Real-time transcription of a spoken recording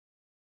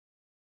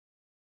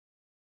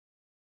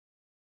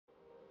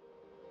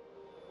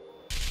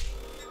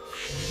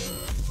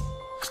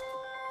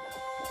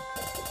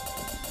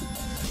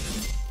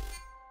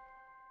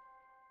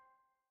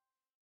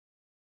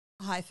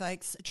Hi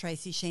folks,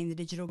 Tracy Sheen, the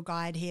Digital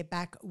Guide here,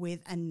 back with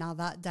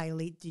another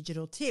daily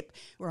digital tip.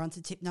 We're on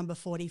to tip number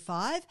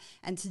 45,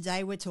 and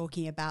today we're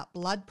talking about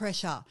blood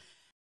pressure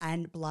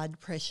and blood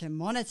pressure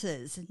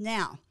monitors.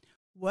 Now,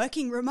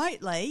 working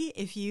remotely,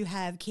 if you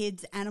have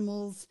kids,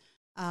 animals,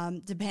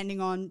 depending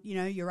on,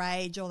 your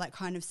age, all that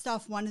kind of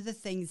stuff, one of the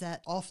things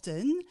that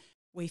often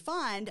we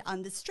find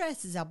under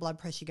stress is our blood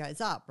pressure goes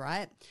up,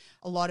 right?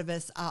 A lot of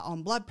us are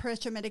on blood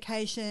pressure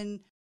medication.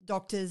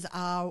 Doctors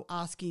are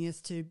asking us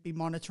to be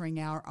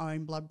monitoring our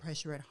own blood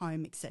pressure at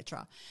home,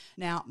 etc.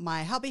 Now,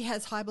 my hubby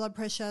has high blood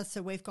pressure,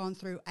 so we've gone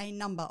through a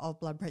number of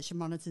blood pressure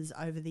monitors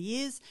over the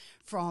years,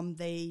 from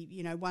the,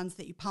 ones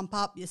that you pump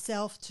up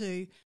yourself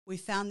to we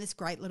found this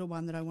great little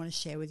one that I want to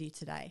share with you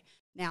today.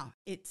 Now,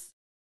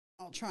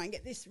 I'll try and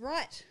get this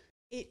right.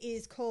 It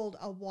is called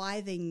a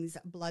Withings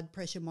blood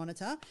pressure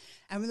monitor,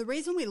 and the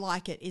reason we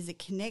like it is it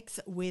connects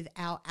with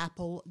our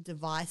Apple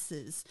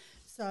devices.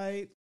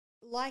 So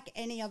like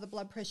any other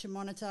blood pressure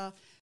monitor,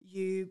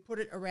 you put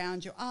it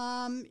around your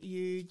arm,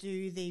 you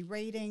do the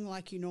reading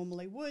like you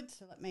normally would.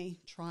 So let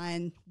me try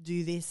and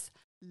do this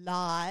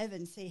live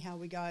and see how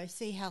we go,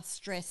 see how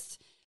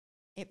stressed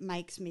it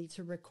makes me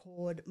to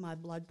record my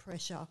blood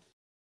pressure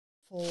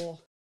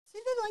see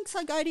the links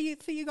I go to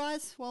for you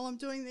guys while I'm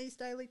doing these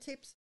daily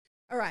tips.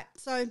 All right,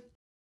 so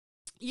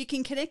you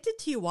can connect it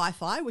to your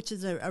Wi-Fi, which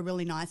is a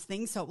really nice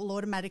thing, so it will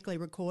automatically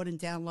record and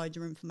download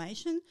your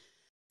information.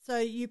 So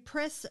you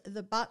press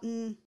the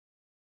button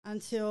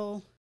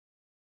until,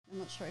 I'm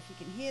not sure if you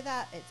can hear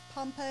that, it's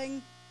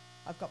pumping.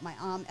 I've got my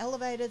arm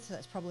elevated, so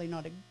that's probably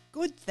not a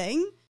good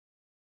thing.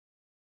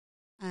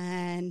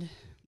 And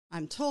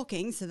I'm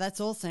talking, so that's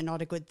also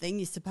not a good thing.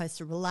 You're supposed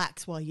to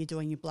relax while you're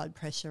doing your blood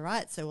pressure,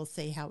 right? So we'll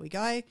see how we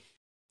go.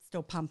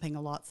 Still pumping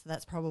a lot, so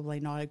that's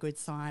probably not a good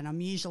sign. I'm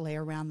usually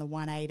around the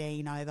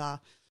 118 over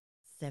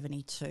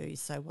 72,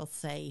 so we'll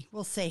see.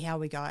 We'll see how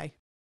we go.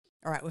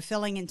 All right, we're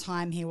filling in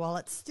time here while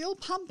it's still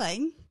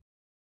pumping.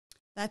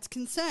 That's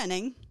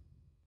concerning.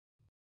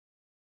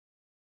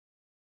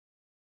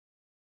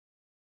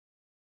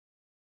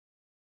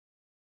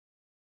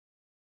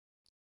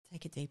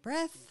 Take a deep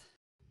breath.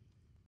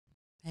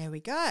 There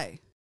we go.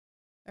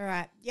 All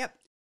right, yep.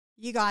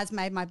 You guys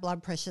made my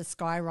blood pressure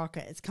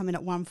skyrocket. It's coming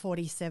at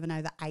 147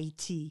 over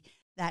 80.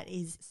 That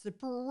is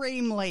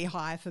supremely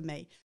high for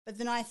me. But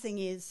the nice thing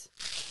is,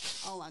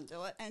 I'll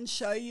undo it and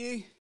show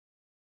you.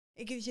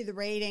 It gives you the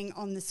reading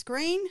on the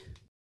screen,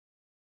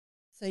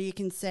 so you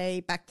can see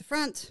back to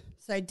front.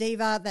 So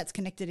Diva, that's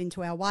connected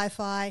into our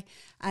Wi-Fi,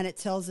 and it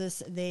tells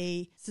us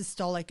the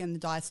systolic and the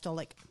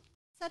diastolic.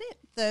 Is that it?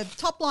 The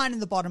top line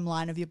and the bottom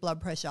line of your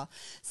blood pressure.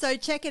 So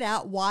check it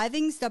out,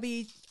 Withings,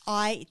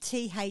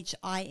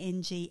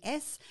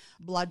 Withings,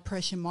 blood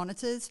pressure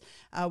monitors.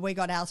 We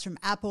got ours from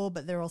Apple,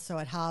 but they're also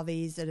at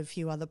Harvey's, at a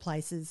few other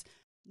places.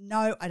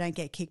 No, I don't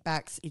get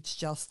kickbacks. It's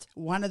just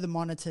one of the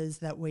monitors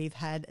that we've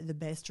had the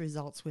best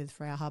results with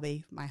for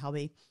my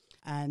hubby.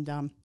 And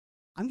I'm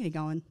going to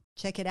go and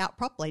check it out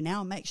properly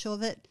now and make sure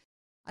that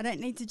I don't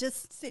need to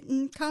just sit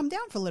and calm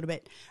down for a little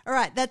bit. All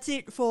right, that's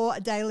it for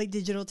daily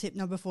digital tip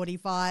number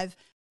 45.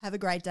 Have a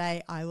great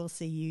day. I will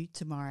see you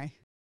tomorrow.